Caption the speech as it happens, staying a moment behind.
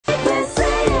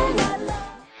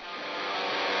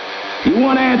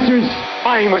want answers?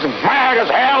 I'm as mad as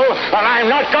hell, and I'm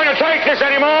not going to take this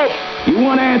anymore. You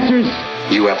want answers?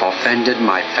 You have offended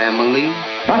my family.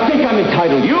 I think I'm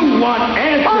entitled. You want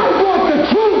answers? I want the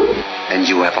truth. And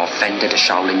you have offended a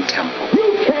Shaolin temple.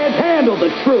 You can't handle the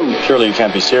truth. Surely you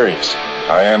can't be serious.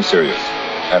 I am serious.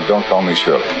 And don't call me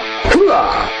Shirley.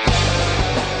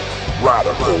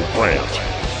 Radical Rant.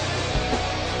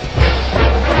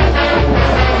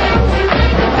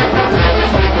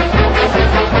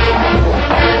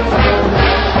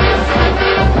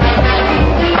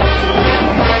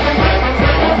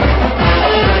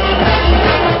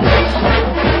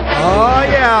 Oh,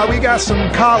 yeah, we got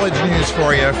some college news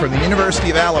for you from the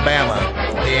University of Alabama.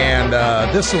 And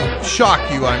this will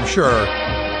shock you, I'm sure.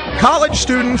 College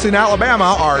students in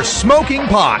Alabama are smoking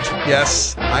pot.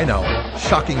 Yes, I know.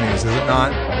 Shocking news, is it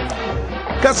not?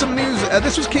 Got some news.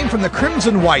 This came from the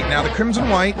Crimson White. Now, the Crimson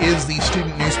White is the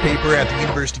student newspaper at the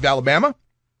University of Alabama.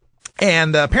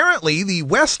 And apparently, the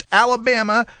West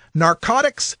Alabama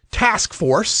Narcotics Task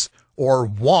Force, or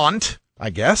WANT, I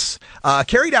guess,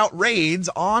 carried out raids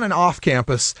on and off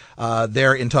campus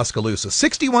there in Tuscaloosa.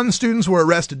 61 students were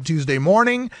arrested Tuesday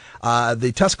morning.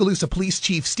 The Tuscaloosa Police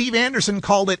Chief Steve Anderson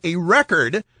called it a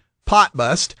record pot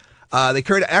bust. They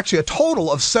carried actually a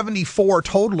total of 74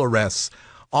 total arrests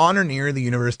on or near the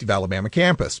University of Alabama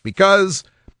campus because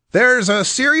there's a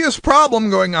serious problem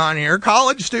going on here.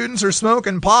 College students are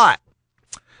smoking pot.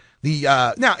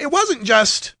 Now, it wasn't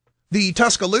just the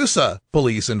Tuscaloosa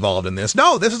police involved in this.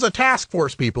 No, this is a task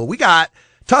force, people. We got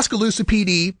Tuscaloosa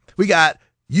PD. We got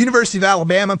University of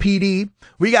Alabama PD.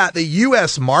 We got the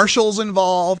U.S. Marshals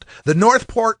involved, the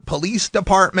Northport Police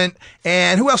Department,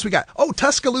 and who else we got? Oh,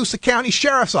 Tuscaloosa County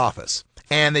Sheriff's Office.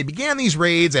 And they began these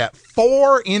raids at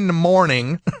 4 in the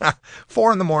morning,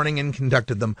 4 in the morning, and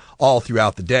conducted them all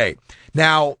throughout the day.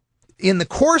 Now, in the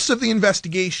course of the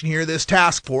investigation here, this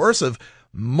task force of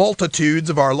multitudes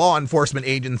of our law enforcement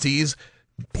agencies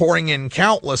pouring in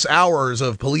countless hours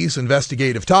of police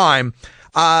investigative time,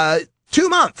 2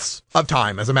 months of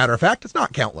time, as a matter of fact. It's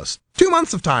not countless. 2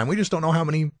 months of time. We just don't know how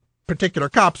many particular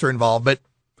cops are involved, but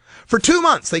for 2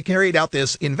 months, they carried out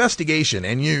this investigation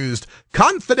and used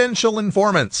confidential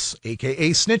informants,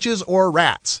 aka snitches or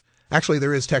rats. Actually,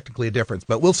 there is technically a difference,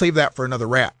 but we'll save that for another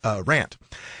rant.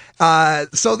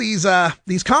 So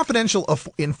these confidential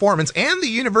informants and the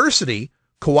university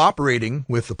cooperating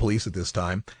with the police at this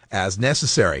time as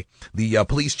necessary. The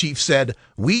police chief said,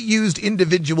 "We used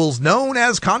individuals known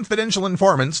as confidential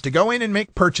informants to go in and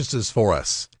make purchases for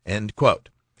us." End quote.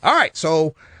 All right,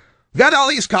 so we've got all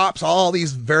these cops, all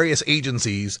these various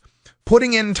agencies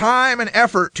putting in time and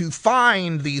effort to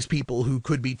find these people who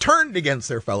could be turned against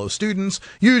their fellow students,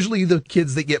 usually the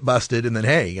kids that get busted, and then,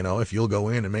 hey, you know, if you'll go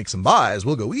in and make some buys,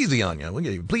 we'll go easy on you. We'll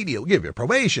give you a plea deal. We'll give you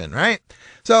probation, right?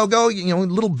 So go, you know,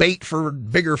 little bait for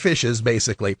bigger fishes,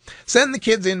 basically. Send the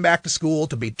kids in back to school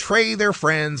to betray their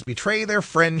friends, betray their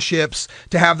friendships,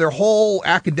 to have their whole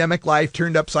academic life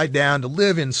turned upside down, to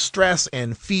live in stress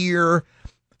and fear.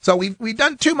 So we've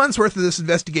done 2 months worth of this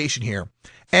investigation here.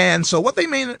 And so what they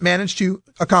managed to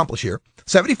accomplish here,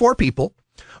 74 people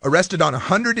arrested on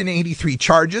 183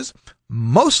 charges,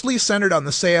 mostly centered on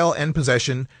the sale and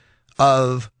possession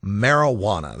of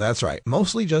marijuana. That's right.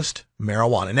 Mostly just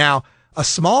marijuana. Now, a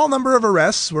small number of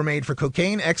arrests were made for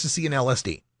cocaine, ecstasy, and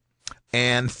LSD,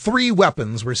 and 3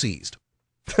 weapons were seized.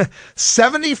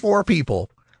 74 people,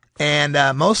 and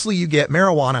mostly you get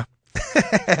marijuana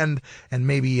and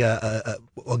maybe a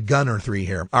gun or 3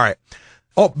 here. All right.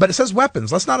 Oh, but it says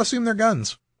weapons. Let's not assume they're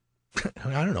guns.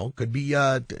 I don't know. Could be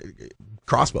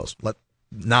crossbows,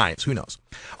 knives. Who knows?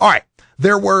 All right.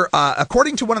 There were,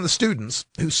 according to one of the students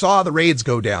who saw the raids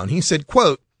go down, he said,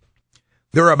 quote,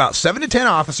 "There were about 7 to 10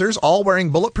 officers, all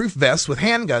wearing bulletproof vests with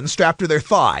handguns strapped to their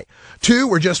thigh. 2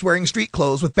 were just wearing street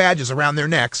clothes with badges around their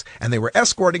necks, and they were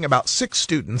escorting about 6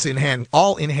 students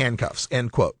all in handcuffs."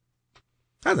 End quote.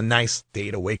 That's a nice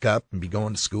day to wake up and be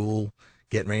going to school,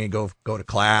 getting ready to go to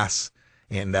class.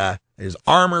 And there's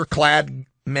armor-clad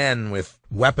men with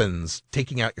weapons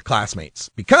taking out your classmates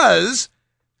because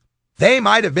they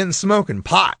might have been smoking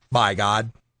pot, by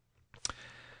God.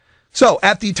 So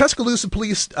at the Tuscaloosa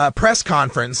Police press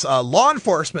conference, law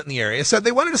enforcement in the area said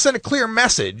they wanted to send a clear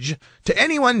message to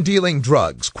anyone dealing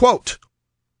drugs. Quote,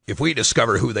 "If we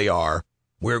discover who they are,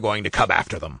 we're going to come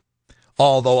after them.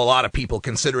 Although a lot of people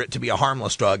consider it to be a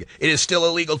harmless drug, it is still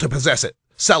illegal to possess it,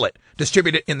 sell it,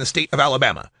 distribute it in the state of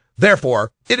Alabama.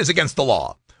 Therefore, it is against the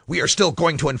law. We are still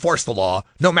going to enforce the law,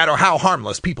 no matter how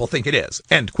harmless people think it is."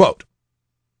 End quote.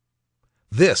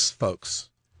 This, folks,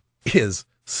 is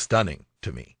stunning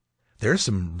to me. There's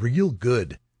some real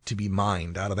good to be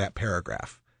mined out of that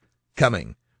paragraph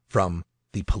coming from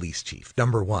the police chief.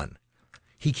 Number one,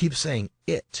 he keeps saying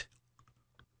it.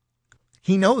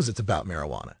 He knows it's about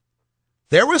marijuana.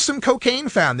 There was some cocaine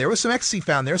found. There was some ecstasy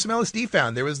found. There was some LSD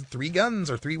found. There was 3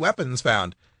 guns or 3 weapons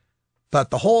found. But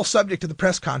the whole subject of the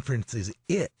press conference is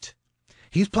it.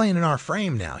 He's playing in our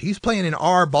frame now. He's playing in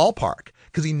our ballpark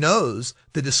because he knows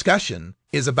the discussion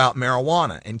is about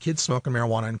marijuana and kids smoking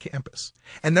marijuana on campus.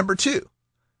 And number 2,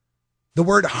 the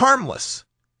word harmless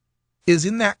is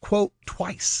in that quote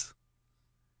twice.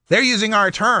 They're using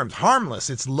our terms. Harmless.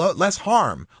 It's less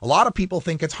harm. A lot of people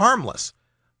think it's harmless.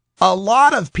 A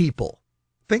lot of people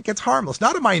think it's harmless,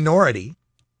 not a minority.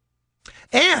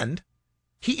 And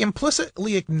he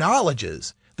implicitly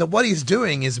acknowledges that what he's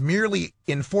doing is merely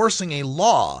enforcing a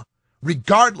law,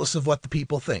 regardless of what the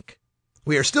people think.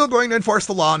 We are still going to enforce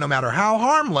the law no matter how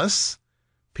harmless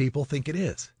people think it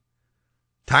is.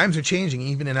 Times are changing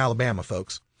even in Alabama,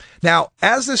 folks. Now,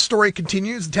 as this story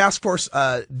continues, the task force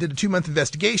did a 2-month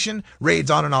investigation, raids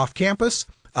on and off campus.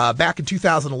 Back in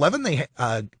 2011, they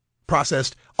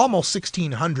processed almost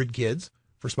 1,600 kids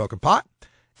for smoking pot.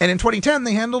 And in 2010,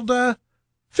 they handled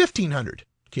 1,500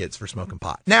 kids for smoking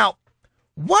pot. Now,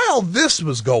 while this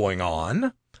was going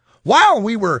on, while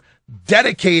we were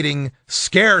dedicating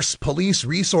scarce police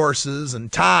resources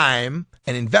and time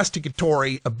and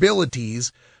investigatory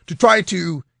abilities to try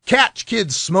to catch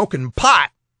kids smoking pot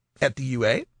at the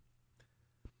UA,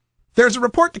 there's a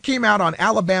report that came out on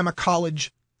Alabama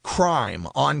college crime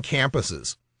on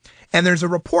campuses. And there's a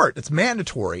report that's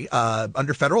mandatory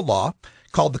under federal law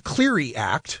called the Clery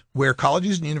Act, where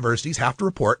colleges and universities have to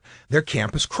report their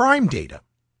campus crime data.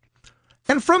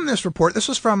 And from this report, this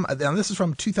is from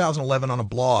 2011 on a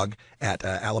blog at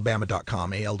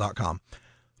alabama.com, al.com.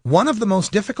 One of the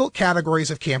most difficult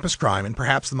categories of campus crime, and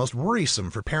perhaps the most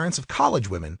worrisome for parents of college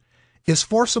women, is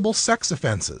forcible sex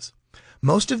offenses.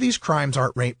 Most of these crimes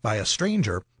aren't rape by a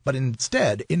stranger, but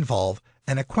instead involve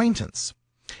an acquaintance.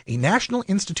 A National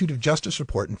Institute of Justice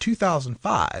report in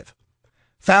 2005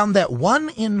 found that 1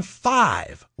 in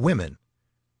 5 women,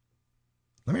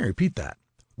 let me repeat that,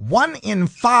 1 in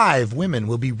 5 women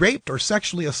will be raped or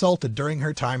sexually assaulted during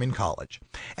her time in college.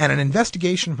 And an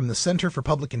investigation from the Center for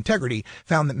Public Integrity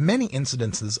found that many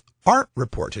incidences aren't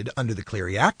reported under the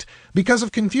Clery Act because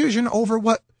of confusion over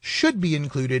what should be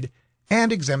included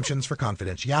and exemptions for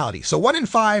confidentiality. So 1 in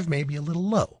 5 may be a little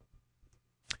low.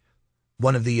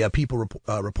 One of the people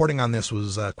reporting on this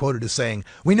was quoted as saying,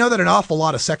 "We know that an awful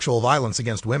lot of sexual violence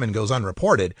against women goes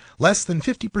unreported. Less than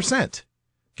 50%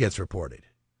 gets reported."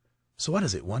 So what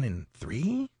is it, 1 in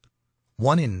 3?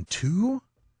 1 in 2?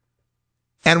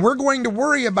 And we're going to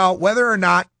worry about whether or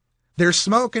not they're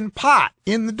smoking pot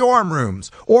in the dorm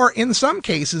rooms, or in some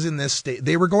cases in this state,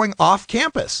 they were going off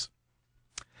campus.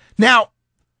 Now,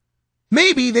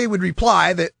 maybe they would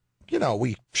reply that,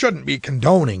 we shouldn't be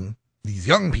condoning these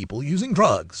young people using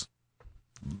drugs.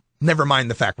 Never mind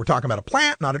the fact we're talking about a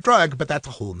plant, not a drug, but that's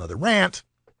a whole nother rant.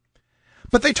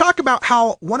 But they talk about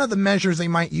how one of the measures they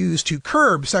might use to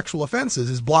curb sexual offenses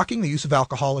is blocking the use of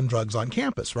alcohol and drugs on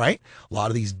campus, right? A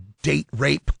lot of these date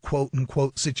rape, quote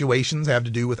unquote, situations have to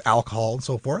do with alcohol and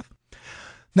so forth.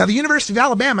 Now, the University of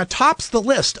Alabama tops the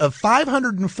list of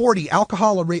 540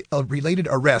 alcohol-related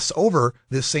arrests over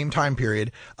this same time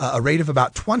period, a rate of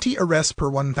about 20 arrests per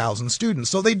 1,000 students.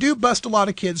 So they do bust a lot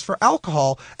of kids for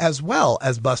alcohol as well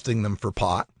as busting them for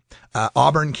pot.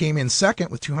 Auburn came in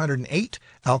second with 208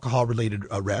 alcohol-related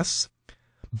arrests.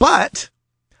 But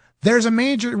there's a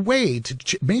major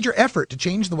effort to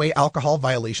change the way alcohol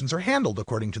violations are handled,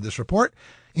 according to this report.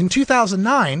 In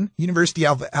 2009, University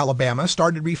of Alabama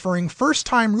started referring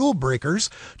first-time rule breakers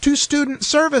to student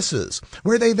services,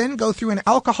 where they then go through an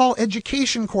alcohol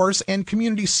education course and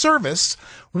community service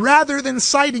rather than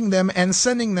citing them and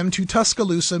sending them to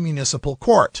Tuscaloosa Municipal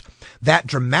Court. That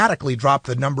dramatically dropped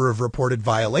the number of reported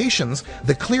violations.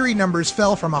 The Clery numbers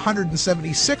fell from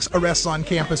 176 arrests on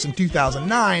campus in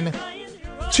 2009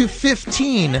 to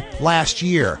 15 last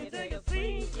year.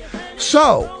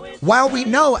 So, while we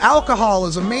know alcohol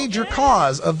is a major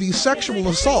cause of these sexual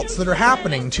assaults that are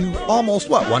happening to almost,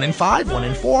 1 in 5, 1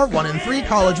 in 4, 1 in 3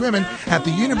 college women at the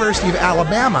University of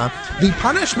Alabama, the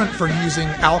punishment for using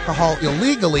alcohol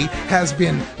illegally has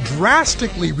been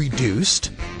drastically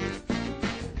reduced.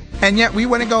 And yet we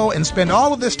want to go and spend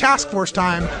all of this task force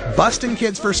time busting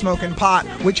kids for smoking pot,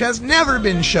 which has never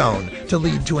been shown to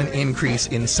lead to an increase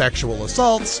in sexual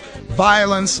assaults,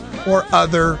 violence, or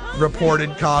other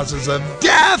reported causes of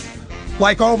death,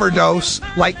 like overdose,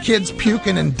 like kids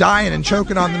puking and dying and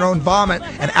choking on their own vomit,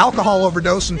 and alcohol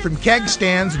overdosing from keg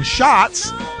stands and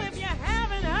shots.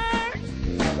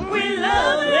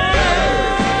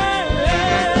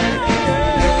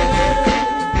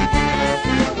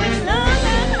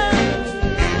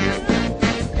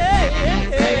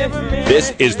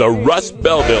 This is the Russ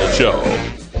Belville Show.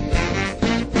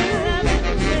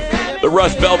 The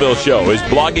Russ Belville Show is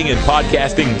blogging and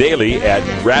podcasting daily at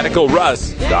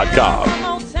radicalruss.com.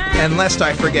 And lest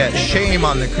I forget, shame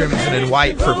on the Crimson and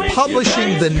White for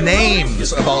publishing the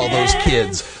names of all those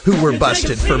kids who were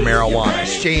busted for marijuana.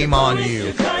 Shame on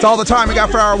you. It's all the time we got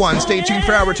for Hour 1. Stay tuned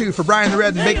for Hour 2. For Brian the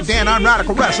Red and Big Dan, I'm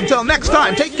Radical Russ. Until next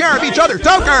time, take care of each other,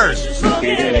 tokers!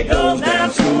 It goes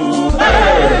down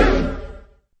smooth.